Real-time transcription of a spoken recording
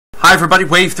Hi everybody,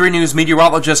 Wave 3 News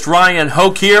Meteorologist Ryan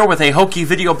Hoke here with a Hokey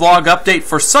video blog update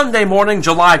for Sunday morning,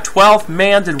 July 12th.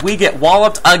 Man, did we get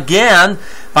walloped again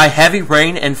by heavy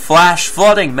rain and flash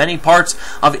flooding. Many parts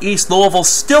of East Louisville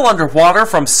still underwater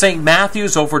from St.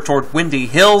 Matthews over toward Windy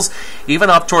Hills, even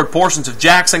up toward portions of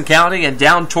Jackson County and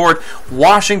down toward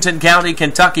Washington County,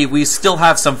 Kentucky. We still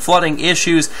have some flooding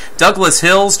issues. Douglas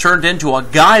Hills turned into a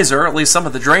geyser, at least some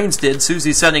of the drains did.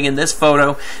 Susie's sending in this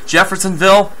photo.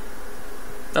 Jeffersonville,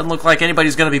 doesn't look like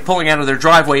anybody's going to be pulling out of their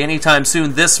driveway anytime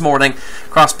soon this morning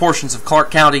across portions of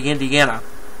Clark County, Indiana.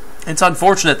 It's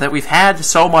unfortunate that we've had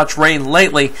so much rain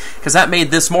lately because that made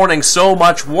this morning so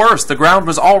much worse. The ground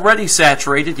was already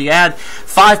saturated. You add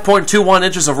 5.21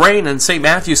 inches of rain in St.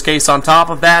 Matthew's case on top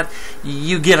of that,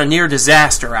 you get a near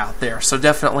disaster out there. So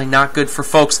definitely not good for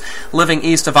folks living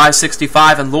east of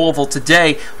I-65 in Louisville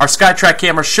today. Our SkyTrack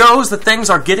camera shows that things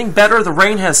are getting better. The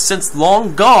rain has since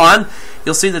long gone.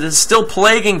 You'll see that it's still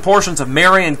plaguing portions of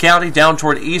Marion County down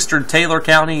toward eastern Taylor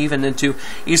County, even into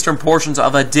eastern portions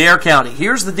of Adair County.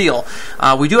 Here's the deal.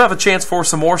 We do have a chance for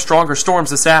some more stronger storms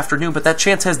this afternoon, but that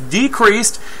chance has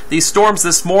decreased. These storms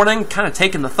this morning kind of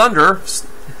taking the thunder,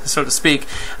 so to speak,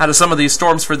 out of some of these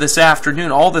storms for this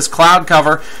afternoon. All this cloud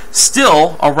cover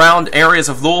still around areas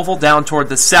of Louisville down toward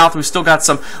the south. We've still got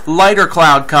some lighter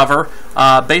cloud cover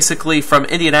basically from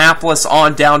Indianapolis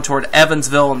on down toward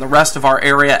Evansville and the rest of our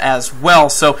area as well.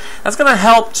 So that's going to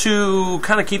help to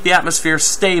kind of keep the atmosphere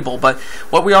stable. But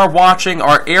what we are watching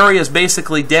are areas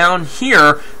basically down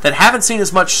here that haven't seen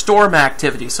as much storm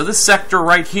activity. So this sector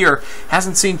right here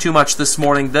hasn't seen too much this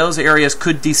morning. Those areas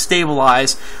could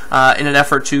destabilize in an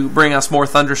effort to bring us more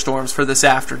thunderstorms for this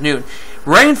afternoon.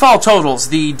 Rainfall totals.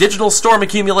 The digital storm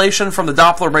accumulation from the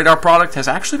Doppler radar product has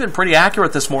actually been pretty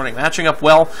accurate this morning, matching up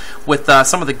well with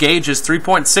some of the gauges.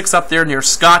 3.6 up there near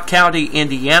Scott County,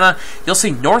 Indiana. You'll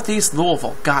see northeast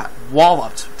Louisville got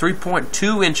walloped.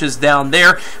 3.2 inches down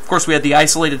there. Of course, we had the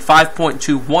isolated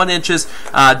 5.21 inches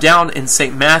down in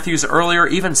St. Matthews earlier.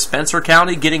 Even Spencer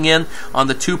County getting in on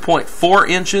the 2.4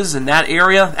 inches in that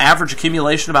area. Average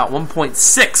accumulation about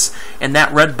 1.6 in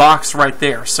that red box right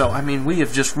there. So, I mean, we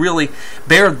have just really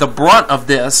bared the brunt of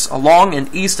this along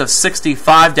and east of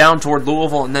 65 down toward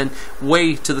Louisville and then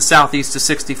way to the southeast to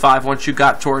 65 once you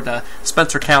got toward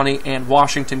Spencer County and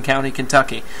Washington County,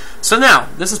 Kentucky. So now,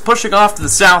 this is pushing off to the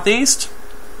southeast.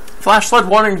 Flash flood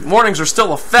warnings are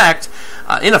still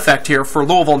in effect here for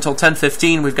Louisville until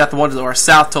 10:15. We've got the one to our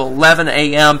south till 11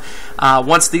 a.m.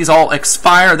 Once these all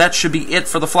expire, that should be it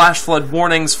for the flash flood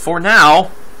warnings for now,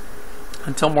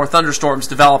 until more thunderstorms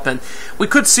develop. And we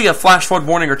could see a flash flood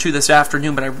warning or two this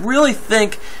afternoon, but I really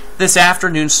think this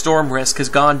afternoon's storm risk has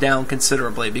gone down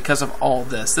considerably because of all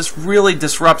this. This really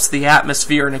disrupts the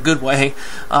atmosphere in a good way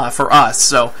for us.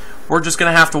 So we're just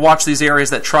going to have to watch these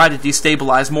areas that try to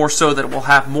destabilize more so that we'll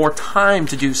have more time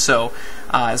to do so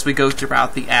as we go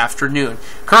throughout the afternoon.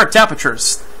 Current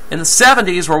temperatures in the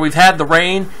 70s where we've had the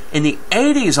rain, in the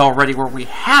 80s already where we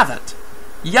haven't.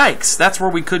 Yikes, that's where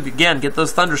we could, again, get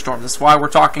those thunderstorms. That's why we're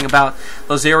talking about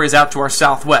those areas out to our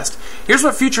southwest. Here's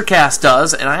what Futurecast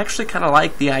does, and I actually kind of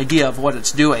like the idea of what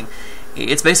it's doing.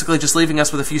 It's basically just leaving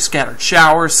us with a few scattered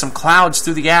showers, some clouds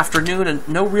through the afternoon, and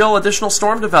no real additional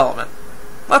storm development.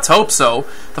 Let's hope so.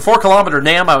 The 4-kilometer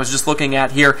NAM I was just looking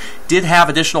at here did have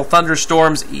additional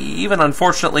thunderstorms, even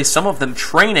unfortunately some of them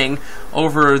training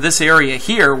over this area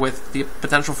here with the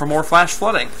potential for more flash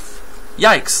flooding.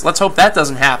 Yikes. Let's hope that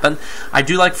doesn't happen. I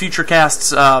do like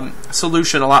Futurecast's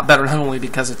solution a lot better, not only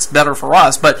because it's better for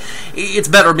us, but it's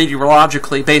better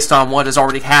meteorologically based on what has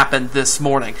already happened this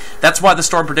morning. That's why the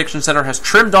Storm Prediction Center has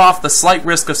trimmed off the slight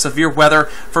risk of severe weather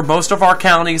for most of our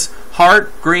counties. Hart,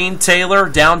 Greene, Taylor,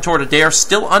 down toward Adair,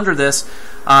 still under this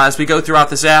as we go throughout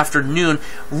this afternoon.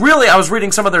 Really, I was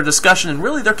reading some of their discussion, and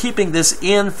really they're keeping this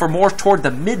in for more toward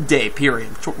the midday period,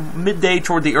 midday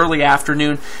toward the early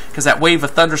afternoon, because that wave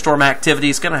of thunderstorm activity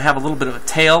is going to have a little bit of a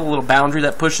tail, a little boundary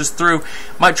that pushes through.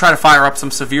 Might try to fire up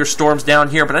some severe storms down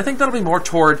here, but I think that'll be more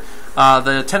toward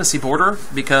the Tennessee border,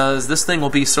 because this thing will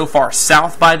be so far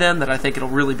south by then that I think it'll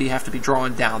really have to be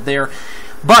drawing down there.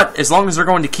 But as long as they're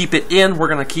going to keep it in, we're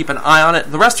going to keep an eye on it.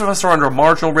 The rest of us are under a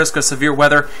marginal risk of severe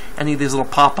weather. Any of these little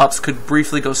pop-ups could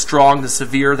briefly go strong to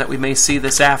severe that we may see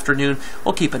this afternoon.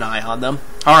 We'll keep an eye on them.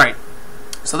 All right.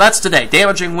 So that's today.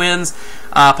 Damaging winds,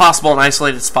 possible in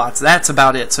isolated spots. That's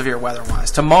about it, severe weather-wise.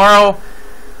 Tomorrow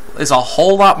is a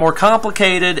whole lot more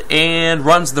complicated and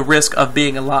runs the risk of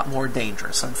being a lot more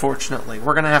dangerous, unfortunately.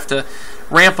 We're going to have to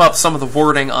ramp up some of the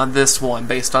wording on this one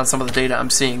based on some of the data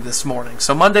I'm seeing this morning.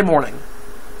 So Monday morning,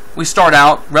 we start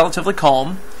out relatively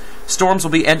calm. Storms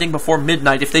will be ending before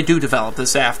midnight if they do develop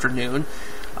this afternoon.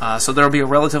 So there will be a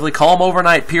relatively calm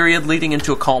overnight period leading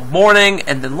into a calm morning,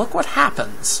 and then look what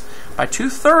happens. By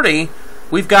 2:30,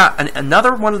 we've got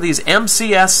another one of these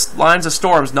MCS lines of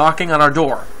storms knocking on our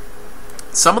door.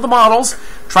 Some of the models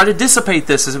try to dissipate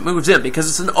this as it moves in, because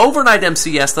it's an overnight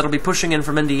MCS that'll be pushing in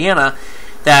from Indiana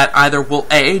that either will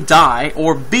A, die,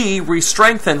 or B,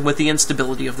 re-strengthen with the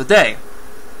instability of the day.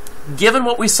 Given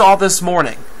what we saw this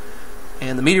morning,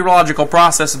 and the meteorological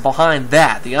process behind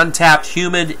that, the untapped,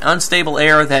 humid, unstable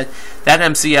air that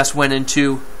MCS went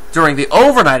into during the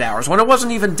overnight hours, when it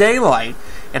wasn't even daylight,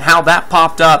 and how that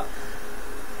popped up,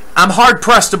 I'm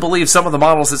hard-pressed to believe some of the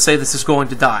models that say this is going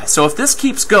to die. So if this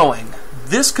keeps going,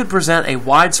 this could present a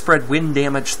widespread wind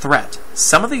damage threat.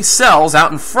 Some of these cells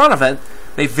out in front of it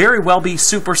may very well be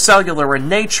supercellular in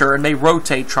nature and may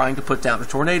rotate trying to put down a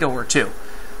tornado or two.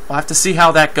 We'll have to see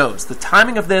how that goes. The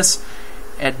timing of this,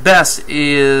 at best,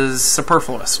 is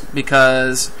superfluous,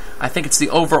 because I think it's the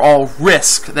overall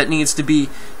risk that needs to be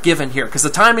given here, because the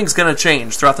timing's going to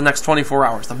change throughout the next 24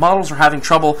 hours. The models are having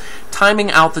trouble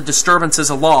timing out the disturbances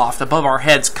aloft above our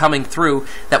heads coming through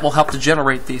that will help to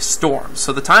generate these storms.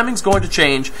 So the timing's going to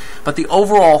change, but the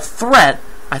overall threat,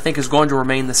 I think, is going to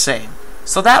remain the same.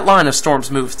 So that line of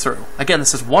storms moved through. Again,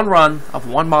 this is one run of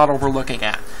one model we're looking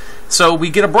at. So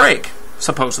we get a break,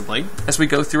 supposedly, as we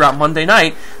go throughout Monday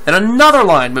night. Then another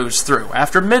line moves through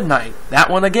after midnight.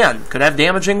 That one, again, could have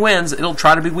damaging winds. It'll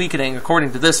try to be weakening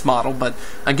according to this model, but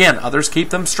again, others keep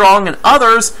them strong, and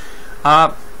others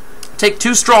take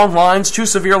two strong lines, two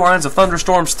severe lines of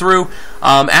thunderstorms through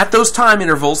at those time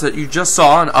intervals that you just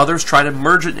saw, and others try to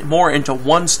merge it more into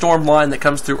one storm line that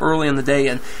comes through early in the day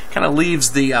and kind of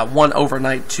leaves the one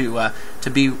overnight to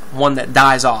be one that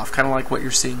dies off, kind of like what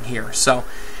you're seeing here. So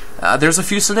there's a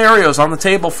few scenarios on the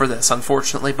table for this,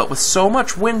 unfortunately, but with so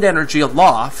much wind energy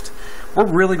aloft, we're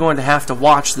really going to have to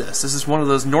watch this. This is one of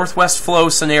those northwest flow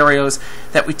scenarios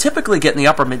that we typically get in the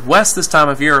upper Midwest this time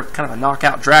of year, kind of a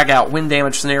knockout, drag-out wind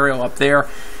damage scenario up there,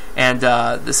 and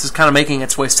this is kind of making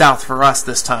its way south for us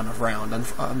this time around,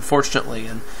 unfortunately.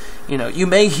 And you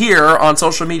may hear on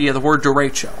social media the word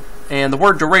derecho, and the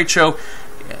word derecho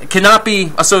cannot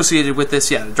be associated with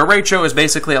this yet. A derecho is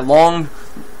basically a long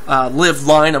lived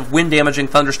line of wind-damaging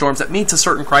thunderstorms that meets a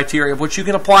certain criteria, which you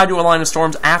can apply to a line of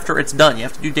storms after it's done. You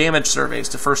have to do damage surveys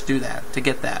to first do that, to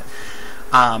get that.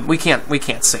 We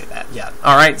can't say that yet.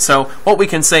 All right, so what we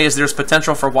can say is there's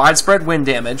potential for widespread wind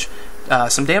damage.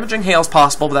 Some damaging hail is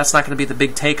possible, but that's not going to be the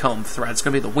big take-home threat. It's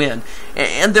going to be the wind.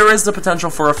 And there is the potential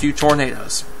for a few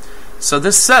tornadoes. So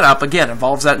this setup, again,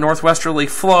 involves that northwesterly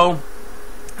flow,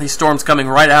 these storms coming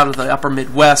right out of the upper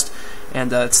Midwest,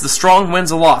 and it's the strong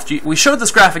winds aloft. We showed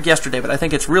this graphic yesterday, but I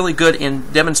think it's really good in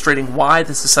demonstrating why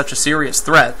this is such a serious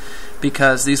threat,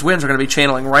 because these winds are going to be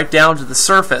channeling right down to the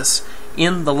surface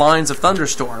in the lines of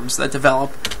thunderstorms that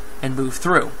develop and move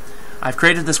through. I've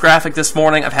created this graphic this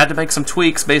morning. I've had to make some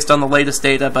tweaks based on the latest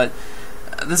data, but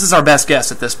this is our best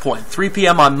guess at this point. 3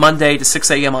 p.m. on Monday to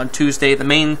 6 a.m. on Tuesday, the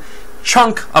main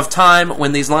chunk of time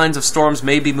when these lines of storms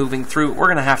may be moving through. We're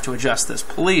going to have to adjust this.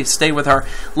 Please stay with our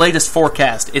latest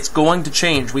forecast. It's going to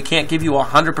change. We can't give you a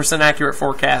 100% accurate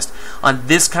forecast on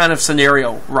this kind of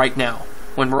scenario right now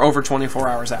when we're over 24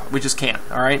 hours out. We just can't,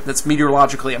 all right? That's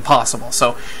meteorologically impossible.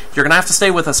 So you're going to have to stay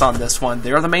with us on this one.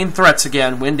 They're the main threats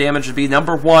again. Wind damage would be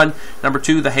number 1, number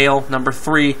 2, the hail, number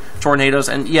 3, tornadoes,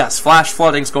 and yes, flash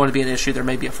flooding is going to be an issue. There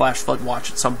may be a flash flood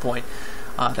watch at some point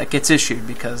that gets issued,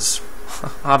 because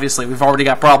obviously we've already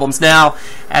got problems now.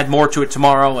 Add more to it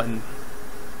tomorrow, and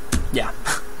yeah.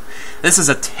 This is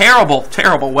a terrible,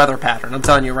 terrible weather pattern, I'm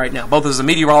telling you right now, both as a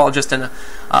meteorologist and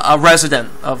a resident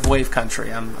of wave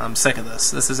country. I'm sick of this.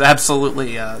 This is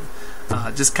absolutely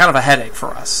just kind of a headache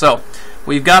for us. So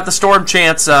we've got the storm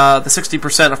chance, the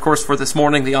 60%, of course, for this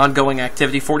morning, the ongoing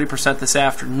activity, 40% this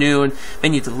afternoon. May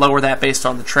need to lower that based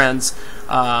on the trends.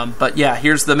 But yeah,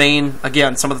 here's the main,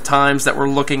 again, some of the times that we're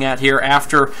looking at here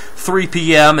after 3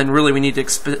 p.m., and really we need to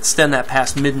extend that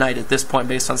past midnight at this point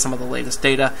based on some of the latest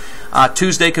data.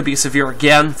 Tuesday could be severe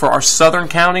again for our southern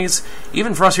counties.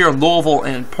 Even for us here in Louisville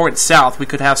and Point South, we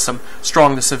could have some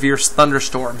strong to severe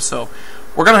thunderstorms. So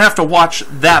we're going to have to watch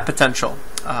that potential.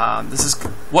 This is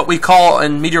what we call,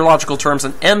 in meteorological terms,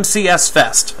 an MCS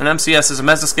fest. An MCS is a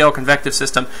mesoscale convective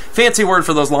system, fancy word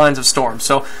for those lines of storms.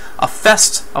 So a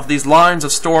fest of these lines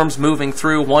of storms moving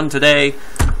through, one today.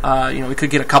 We could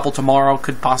get a couple tomorrow,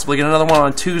 could possibly get another one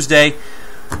on Tuesday.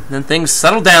 And then things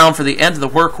settle down for the end of the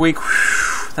work week.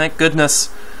 Whew, thank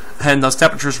goodness. And those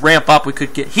temperatures ramp up. We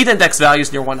could get heat index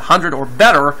values near 100 or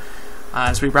better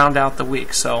as we round out the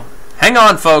week. So hang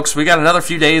on, folks. We got another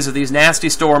few days of these nasty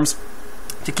storms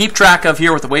to to keep track of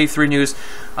here with the Wave 3 News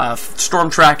storm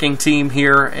tracking team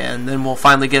here, and then we'll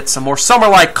finally get some more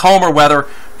summer-like, calmer weather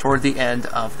toward the end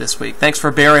of this week. Thanks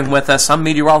for bearing with us. I'm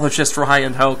meteorologist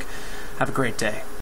Ryan Hoke. Have a great day.